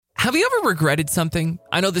Have you ever regretted something?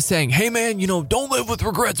 I know the saying, hey man, don't live with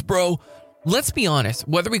regrets, bro. Let's be honest,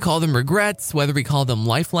 whether we call them regrets, whether we call them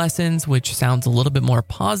life lessons, which sounds a little bit more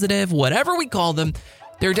positive, whatever we call them,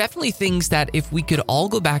 there are definitely things that if we could all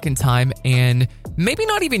go back in time and maybe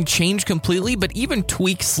not even change completely, but even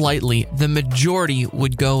tweak slightly, the majority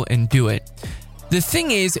would go and do it. The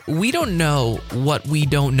thing is, we don't know what we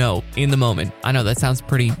don't know in the moment. I know that sounds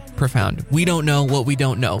pretty profound. We don't know what we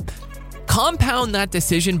don't know. Compound that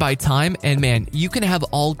decision by time, and man, you can have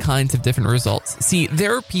all kinds of different results. See,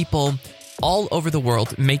 there are people all over the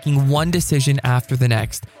world making one decision after the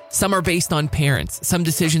next. Some are based on parents. Some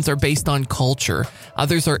decisions are based on culture.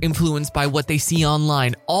 Others are influenced by what they see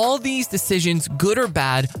online. All these decisions, good or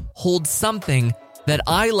bad, hold something that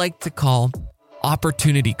I like to call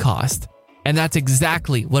opportunity cost. And that's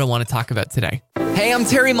exactly what I want to talk about today. Hey, I'm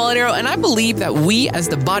Terry Molinaro, and I believe that we as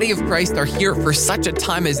the body of Christ are here for such a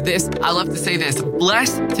time as this. I love to say this,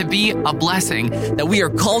 blessed to be a blessing, that we are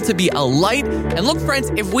called to be a light. And look, friends,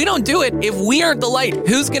 if we don't do it, if we aren't the light,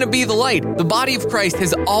 who's going to be the light? The body of Christ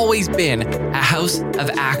has always been a house of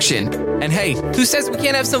action. And hey, who says we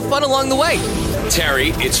can't have some fun along the way? Terry,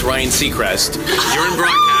 it's Ryan Seacrest. You're in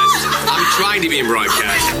broadcast. I'm trying to be in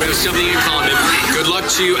broadcast. We have something in common. Good luck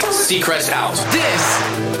to you. Seacrest out.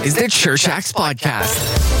 This is the Church Acts Podcast.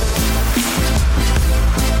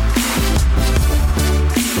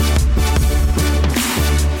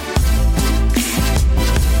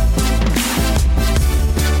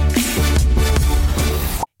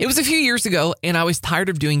 It was a few years ago, and I was tired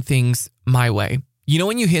of doing things my way. You know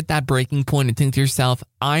when you hit that breaking point and think to yourself,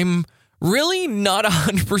 I'm really not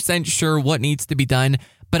 100% sure what needs to be done,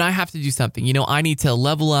 but I have to do something. I need to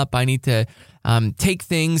level up. I need to take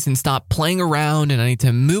things and stop playing around, and I need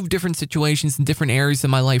to move different situations in different areas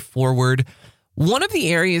of my life forward. One of the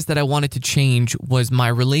areas that I wanted to change was my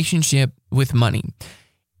relationship with money.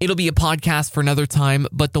 It'll be a podcast for another time,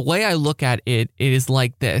 but the way I look at it is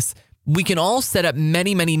like this. We can all set up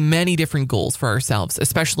many, many, many different goals for ourselves,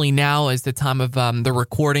 especially now as the time of the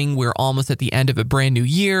recording. We're almost at the end of a brand new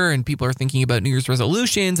year and people are thinking about New Year's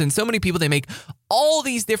resolutions. And so many people, they make all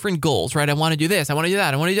these different goals, right? I want to do this. I want to do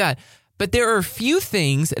that. I want to do that. But there are a few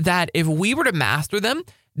things that if we were to master them,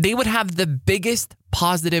 they would have the biggest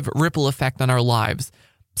positive ripple effect on our lives.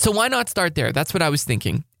 So why not start there? That's what I was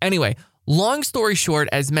thinking. Anyway, long story short,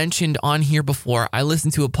 as mentioned on here before, I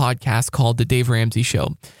listened to a podcast called The Dave Ramsey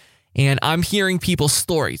Show. And I'm hearing people's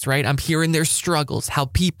stories, right? I'm hearing their struggles, how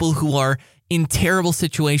people who are in terrible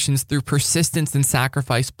situations through persistence and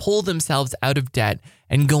sacrifice pull themselves out of debt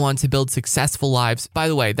and go on to build successful lives. By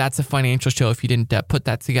the way, that's a financial show if you didn't put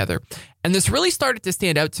that together. And this really started to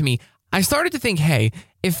stand out to me. I started to think, hey,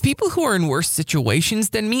 if people who are in worse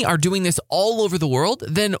situations than me are doing this all over the world,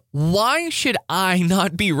 then why should I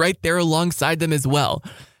not be right there alongside them as well?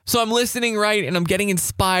 So I'm listening, right, and I'm getting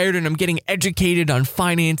inspired and I'm getting educated on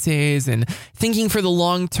finances and thinking for the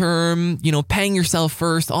long term, paying yourself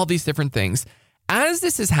first, all these different things. As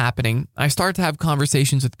this is happening, I start to have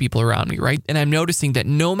conversations with people around me, right? And I'm noticing that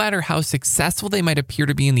no matter how successful they might appear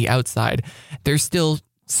to be in the outside, there's still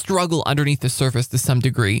struggle underneath the surface to some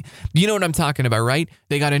degree. You know what I'm talking about, right?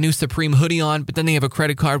 They got a new Supreme hoodie on, but then they have a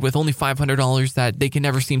credit card with only $500 that they can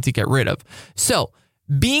never seem to get rid of. So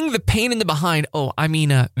being the pain in the behind,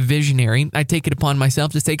 visionary, I take it upon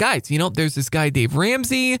myself to say, guys, there's this guy, Dave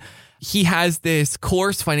Ramsey. He has this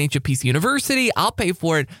course, Financial Peace University. I'll pay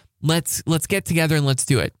for it. Let's get together and let's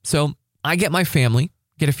do it. So I get my family,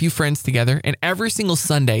 get a few friends together, and every single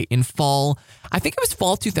Sunday in fall, I think it was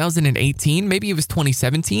fall 2018, maybe it was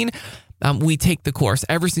 2017, we take the course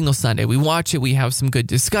every single Sunday. We watch it. We have some good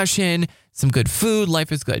discussion, some good food.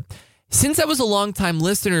 Life is good. Since I was a longtime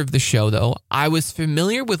listener of the show, though, I was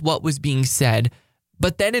familiar with what was being said.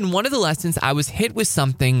 But then in one of the lessons, I was hit with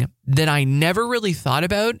something that I never really thought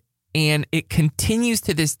about, and it continues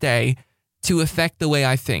to this day to affect the way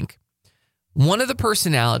I think. One of the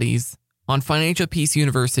personalities on Financial Peace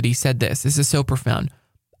University said this. This is so profound.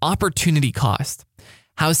 Opportunity cost.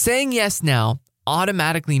 How saying yes now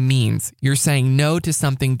automatically means you're saying no to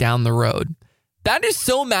something down the road. That is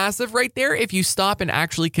so massive right there if you stop and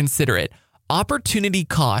actually consider it. Opportunity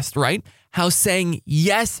cost, right? How saying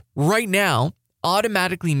yes right now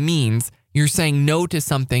automatically means you're saying no to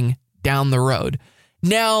something down the road.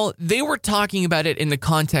 Now, they were talking about it in the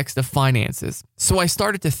context of finances. So I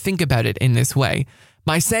started to think about it in this way.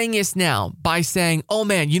 By saying yes now, by saying, oh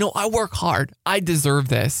man, I work hard. I deserve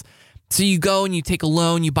this. So you go and you take a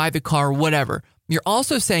loan, you buy the car, whatever. You're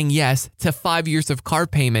also saying yes to 5 years of car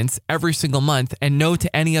payments every single month and no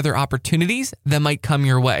to any other opportunities that might come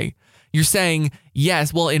your way. You're saying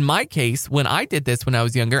yes. Well, in my case, when I did this when I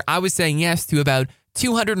was younger, I was saying yes to about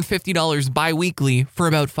 $250 biweekly for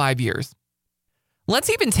about 5 years. Let's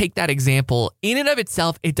even take that example. In and of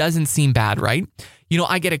itself, it doesn't seem bad, right?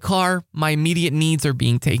 I get a car, my immediate needs are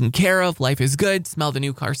being taken care of, life is good, smell the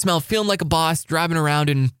new car smell, feeling like a boss, driving around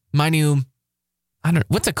in my new,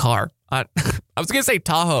 what's a car? I was going to say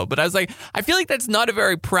Tahoe, but I was like, I feel like that's not a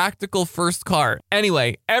very practical first car.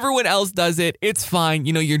 Anyway, everyone else does it. It's fine.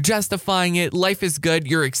 You're justifying it. Life is good.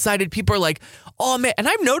 You're excited. People are like, oh man. And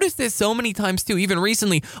I've noticed this so many times too, even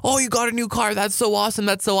recently. Oh, you got a new car. That's so awesome.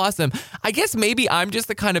 That's so awesome. I guess maybe I'm just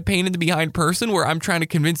the kind of pain in the behind person where I'm trying to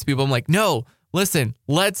convince people. I'm like, no, listen,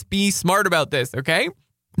 let's be smart about this. Okay.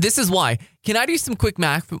 This is why. Can I do some quick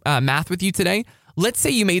math with you today? Let's say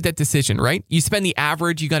you made that decision, right? You spend the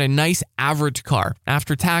average, you got a nice average car.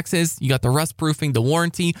 After taxes, you got the rust proofing, the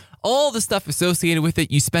warranty, all the stuff associated with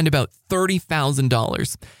it, you spend about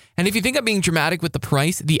 $30,000. And if you think I'm being dramatic with the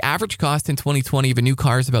price, the average cost in 2020 of a new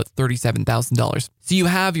car is about $37,000. So you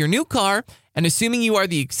have your new car, and assuming you are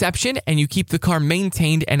the exception and you keep the car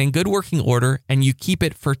maintained and in good working order, and you keep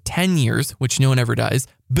it for 10 years, which no one ever does,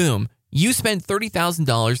 boom, you spent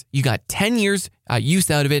 $30,000, you got 10 years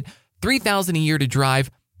use out of it, $3,000 a year to drive.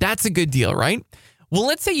 That's a good deal, right? Well,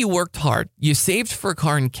 let's say you worked hard. You saved for a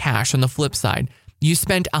car in cash on the flip side. You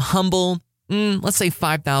spent a humble, let's say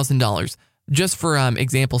 $5,000, just for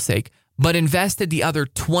example's sake, but invested the other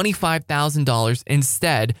 $25,000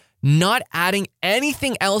 instead, not adding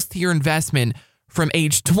anything else to your investment from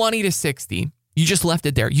age 20 to 60. You just left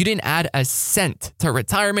it there. You didn't add a cent to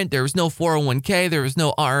retirement. There was no 401k. There was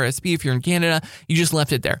no RRSP if you're in Canada. You just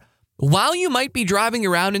left it there. While you might be driving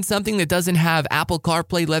around in something that doesn't have Apple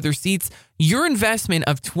CarPlay leather seats, your investment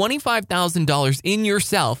of $25,000 in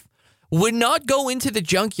yourself would not go into the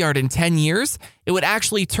junkyard in 10 years. It would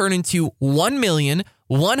actually turn into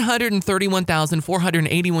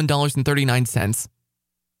 $1,131,481.39.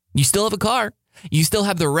 You still have a car. You still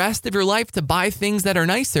have the rest of your life to buy things that are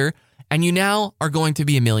nicer, and you now are going to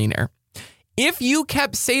be a millionaire. If you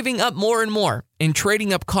kept saving up more and more and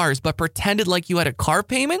trading up cars, but pretended like you had a car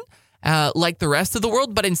payment, like the rest of the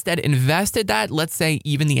world, but instead invested that, let's say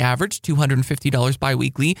even the average, $250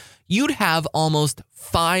 biweekly, you'd have almost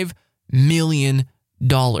 $5 million.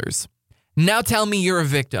 Now tell me you're a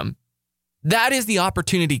victim. That is the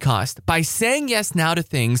opportunity cost. By saying yes now to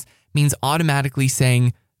things means automatically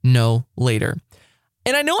saying no later.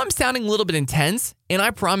 And I know I'm sounding a little bit intense, and I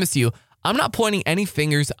promise you, I'm not pointing any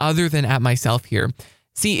fingers other than at myself here.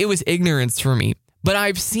 See, it was ignorance for me. But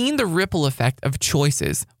I've seen the ripple effect of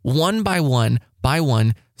choices, one by one,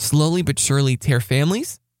 slowly but surely tear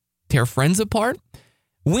families, tear friends apart.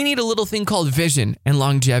 We need a little thing called vision and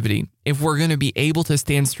longevity if we're going to be able to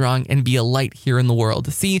stand strong and be a light here in the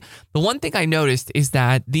world. See, the one thing I noticed is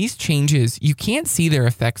that these changes, you can't see their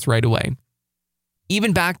effects right away.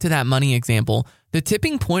 Even back to that money example, the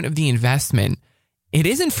tipping point of the investment, it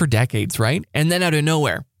isn't for decades, right? And then out of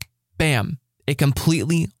nowhere, bam, it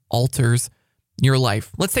completely alters your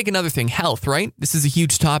life. Let's take another thing, health, right? This is a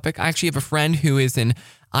huge topic. I actually have a friend who is an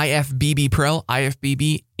IFBB Pro,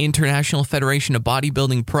 IFBB, International Federation of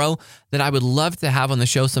Bodybuilding Pro, that I would love to have on the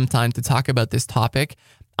show sometime to talk about this topic.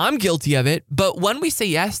 I'm guilty of it, but when we say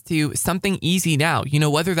yes to something easy now,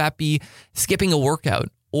 whether that be skipping a workout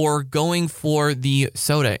or going for the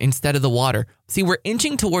soda instead of the water, see, we're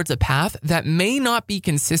inching towards a path that may not be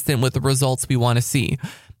consistent with the results we want to see.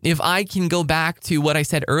 If I can go back to what I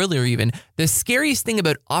said earlier even, the scariest thing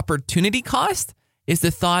about opportunity cost is the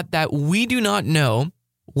thought that we do not know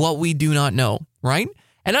what we do not know, right?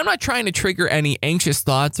 And I'm not trying to trigger any anxious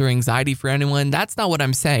thoughts or anxiety for anyone. That's not what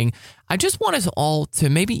I'm saying. I just want us all to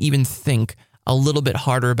maybe even think a little bit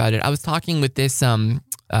harder about it. I was talking with this,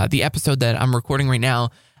 the episode that I'm recording right now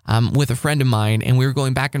with a friend of mine, and we were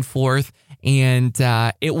going back and forth. And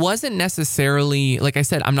it wasn't necessarily, like I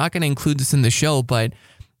said, I'm not going to include this in the show, but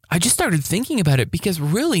I just started thinking about it because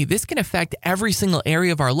really this can affect every single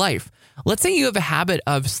area of our life. Let's say you have a habit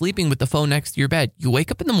of sleeping with the phone next to your bed. You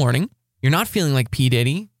wake up in the morning, you're not feeling like P.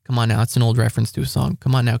 Diddy. Come on now, it's an old reference to a song.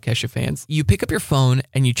 Come on now, Kesha fans. You pick up your phone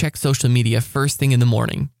and you check social media first thing in the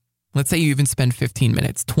morning. Let's say you even spend 15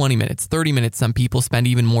 minutes, 20 minutes, 30 minutes. Some people spend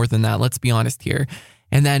even more than that. Let's be honest here.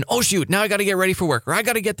 And then, oh shoot, now I got to get ready for work, or I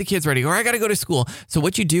got to get the kids ready, or I got to go to school. So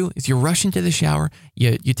what you do is you rush into the shower,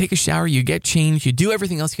 you take a shower, you get changed, you do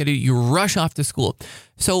everything else you got to do, you rush off to school.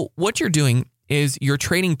 So what you're doing is you're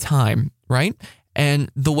trading time, right?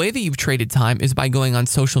 And the way that you've traded time is by going on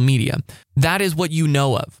social media. That is what you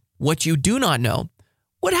know of. What you do not know,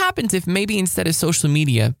 what happens if maybe instead of social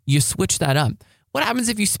media, you switch that up? What happens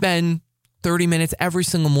if you spend 30 minutes every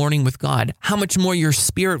single morning with God? How much more your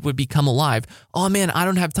spirit would become alive? Oh man, I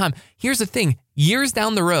don't have time. Here's the thing. Years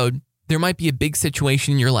down the road, there might be a big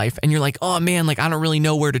situation in your life and you're like, oh man, like I don't really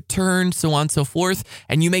know where to turn, so on and so forth.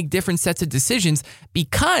 And you make different sets of decisions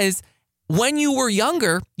because when you were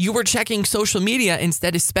younger, you were checking social media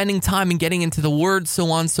instead of spending time and getting into the word,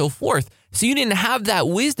 so on and so forth. So you didn't have that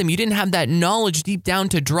wisdom. You didn't have that knowledge deep down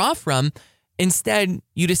to draw from. Instead,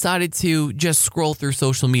 you decided to just scroll through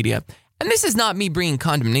social media. And this is not me bringing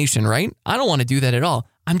condemnation, right? I don't want to do that at all.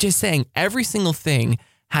 I'm just saying every single thing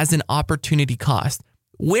has an opportunity cost.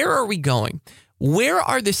 Where are we going? Where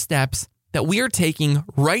are the steps that we are taking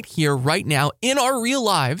right here, right now in our real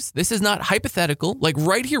lives? This is not hypothetical, like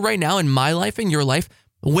right here, right now in my life and your life.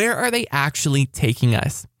 Where are they actually taking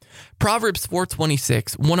us? Proverbs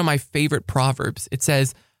 4:26, one of my favorite proverbs. It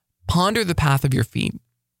says, ponder the path of your feet.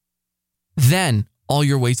 Then all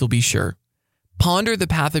your ways will be sure. Ponder the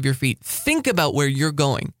path of your feet. Think about where you're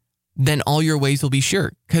going. Then all your ways will be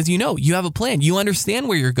sure. Because you have a plan. You understand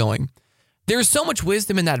where you're going. There's so much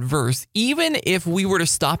wisdom in that verse, even if we were to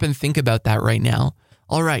stop and think about that right now.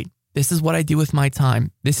 All right, this is what I do with my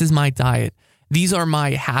time. This is my diet. These are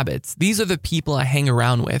my habits. These are the people I hang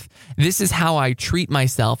around with. This is how I treat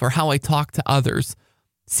myself or how I talk to others.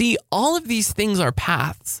 See, all of these things are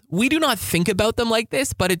paths. We do not think about them like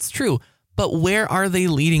this, but it's true. But where are they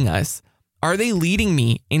leading us? Are they leading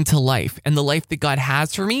me into life and the life that God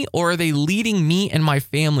has for me? Or are they leading me and my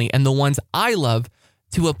family and the ones I love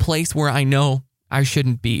to a place where I know I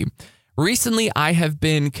shouldn't be? Recently, I have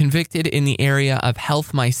been convicted in the area of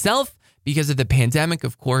health myself because of the pandemic.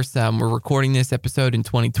 Of course, we're recording this episode in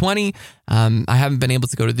 2020. I haven't been able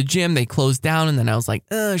to go to the gym. They closed down. And then I was like,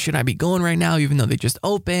 should I be going right now, even though they just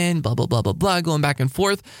opened, blah, blah, blah, blah, blah, going back and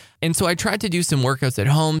forth. And so I tried to do some workouts at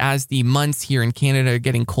home. As the months here in Canada are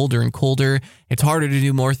getting colder and colder, it's harder to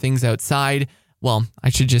do more things outside. Well, I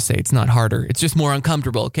should just say it's not harder. It's just more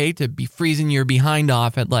uncomfortable, okay? To be freezing your behind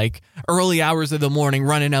off at like early hours of the morning,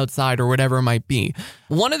 running outside or whatever it might be.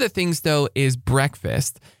 One of the things, though, is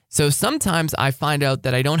breakfast. So sometimes I find out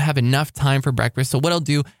that I don't have enough time for breakfast. So what I'll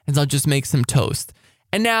do is I'll just make some toast.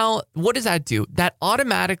 And now, what does that do? That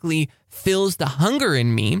automatically fills the hunger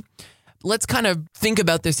in me. Let's kind of think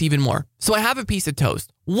about this even more. So I have a piece of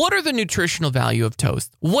toast. What are the nutritional value of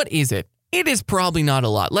toast? What is it? It is probably not a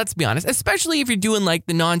lot, let's be honest, especially if you're doing like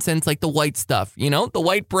the nonsense, like the white stuff, the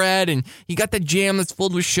white bread and you got the jam that's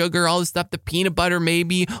filled with sugar, all this stuff, the peanut butter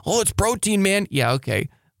maybe. Oh, it's protein, man. Yeah, okay.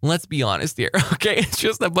 Let's be honest here, okay? It's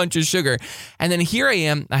just a bunch of sugar. And then here I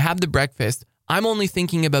am, I have the breakfast. I'm only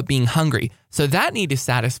thinking about being hungry. So that need is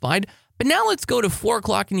satisfied. But now let's go to 4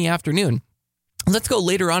 o'clock in the afternoon. Let's go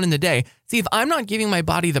later on in the day. See, if I'm not giving my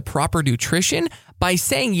body the proper nutrition, by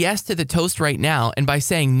saying yes to the toast right now and by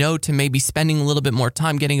saying no to maybe spending a little bit more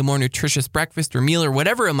time getting a more nutritious breakfast or meal or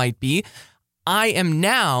whatever it might be, I am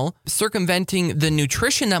now circumventing the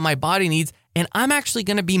nutrition that my body needs, and I'm actually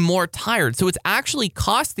going to be more tired. So it's actually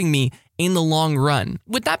costing me in the long run.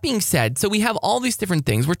 With that being said, so we have all these different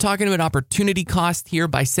things. We're talking about opportunity cost here.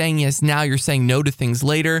 By saying yes now, you're saying no to things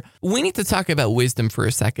later. We need to talk about wisdom for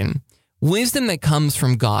a second. Wisdom that comes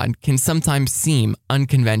from God can sometimes seem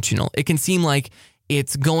unconventional. It can seem like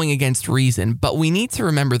it's going against reason, but we need to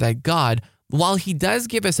remember that God, while he does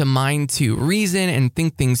give us a mind to reason and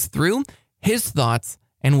think things through, his thoughts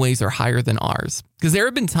and ways are higher than ours. Because there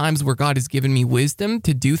have been times where God has given me wisdom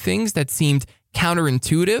to do things that seemed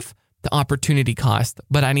counterintuitive to opportunity cost,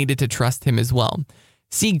 but I needed to trust him as well.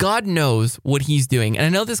 See, God knows what he's doing. And I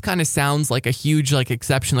know this kind of sounds like a huge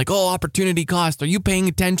exception, like, oh, opportunity cost. Are you paying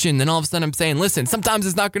attention? Then all of a sudden I'm saying, listen, sometimes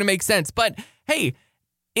it's not going to make sense. But hey,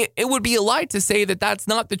 it would be a lie to say that that's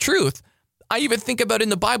not the truth. I even think about in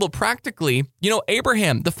the Bible practically,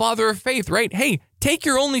 Abraham, the father of faith, right? Hey, take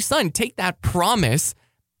your only son, take that promise,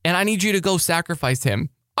 and I need you to go sacrifice him.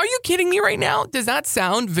 Are you kidding me right now? Does that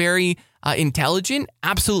sound very intelligent?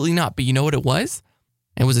 Absolutely not. But you know what it was?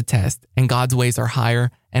 It was a test, and God's ways are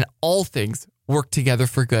higher, and all things work together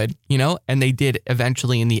for good, and they did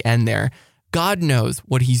eventually in the end there. God knows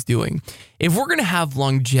what he's doing. If we're going to have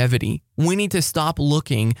longevity, we need to stop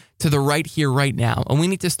looking to the right here, right now, and we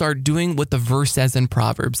need to start doing what the verse says in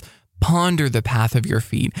Proverbs. Ponder the path of your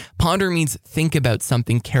feet. Ponder means think about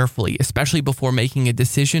something carefully, especially before making a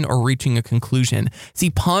decision or reaching a conclusion. See,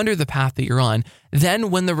 ponder the path that you're on.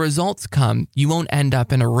 Then when the results come, you won't end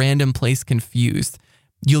up in a random place confused.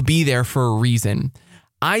 You'll be there for a reason.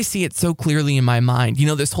 I see it so clearly in my mind.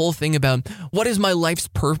 This whole thing about what is my life's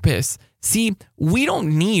purpose? See, we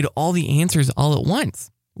don't need all the answers all at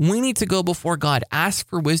once. We need to go before God, ask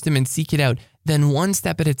for wisdom and seek it out. Then one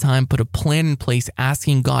step at a time, put a plan in place,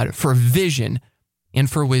 asking God for vision and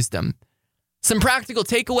for wisdom. Some practical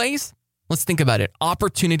takeaways. Let's think about it.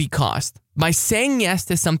 Opportunity cost. By saying yes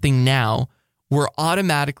to something now, we're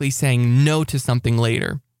automatically saying no to something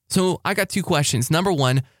later. So I got 2 questions. Number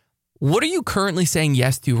 1, what are you currently saying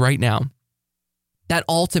yes to right now that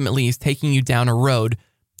ultimately is taking you down a road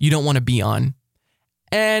you don't want to be on?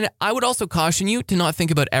 And I would also caution you to not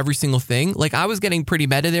think about every single thing. Like, I was getting pretty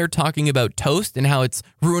meta there talking about toast and how it's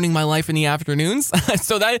ruining my life in the afternoons.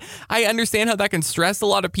 So that I understand how that can stress a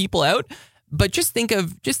lot of people out. But just think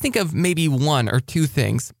of maybe 1 or 2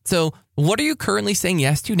 things. So what are you currently saying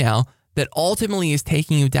yes to now that ultimately is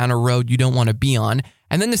taking you down a road you don't want to be on?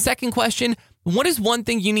 And then the second question, what is one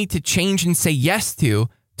thing you need to change and say yes to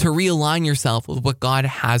realign yourself with what God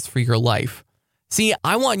has for your life? See,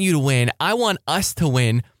 I want you to win. I want us to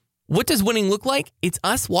win. What does winning look like? It's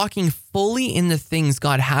us walking fully in the things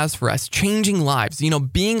God has for us, changing lives,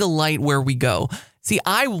 being a light where we go. See,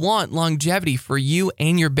 I want longevity for you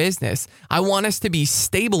and your business. I want us to be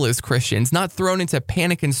stable as Christians, not thrown into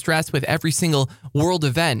panic and stress with every single world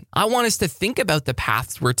event. I want us to think about the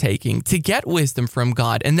paths we're taking, to get wisdom from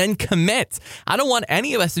God, and then commit. I don't want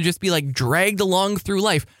any of us to just be dragged along through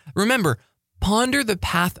life. Remember, ponder the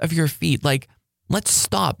path of your feet. Let's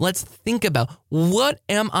stop. Let's think about, what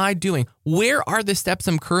am I doing? Where are the steps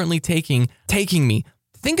I'm currently taking me?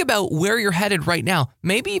 Think about where you're headed right now.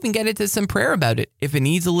 Maybe even get into some prayer about it. If it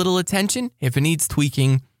needs a little attention, if it needs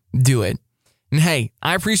tweaking, do it. And hey,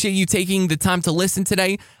 I appreciate you taking the time to listen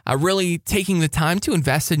today, really taking the time to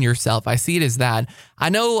invest in yourself. I see it as that. I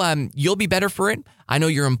know you'll be better for it. I know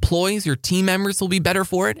your employees, your team members will be better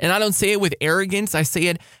for it. And I don't say it with arrogance. I say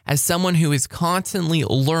it as someone who is constantly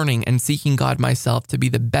learning and seeking God myself to be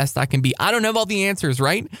the best I can be. I don't have all the answers,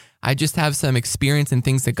 right? I just have some experience and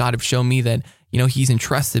things that God have shown me that, He's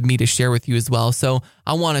entrusted me to share with you as well. So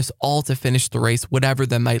I want us all to finish the race, whatever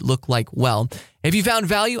that might look like. Well, if you found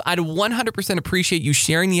value, I'd 100% appreciate you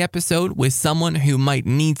sharing the episode with someone who might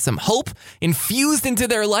need some hope infused into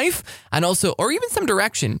their life, and also, or even some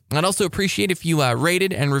direction. I'd also appreciate if you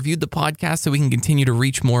rated and reviewed the podcast so we can continue to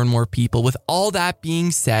reach more and more people. With all that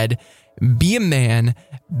being said, be a man,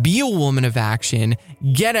 be a woman of action,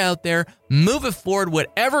 get out there, move it forward,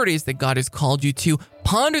 whatever it is that God has called you to.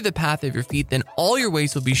 Ponder the path of your feet, then all your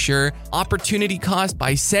ways will be sure. Opportunity cost,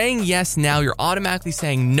 by saying yes now, you're automatically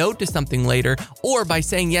saying no to something later, or by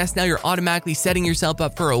saying yes now, you're automatically setting yourself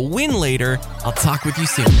up for a win later. I'll talk with you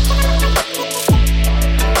soon.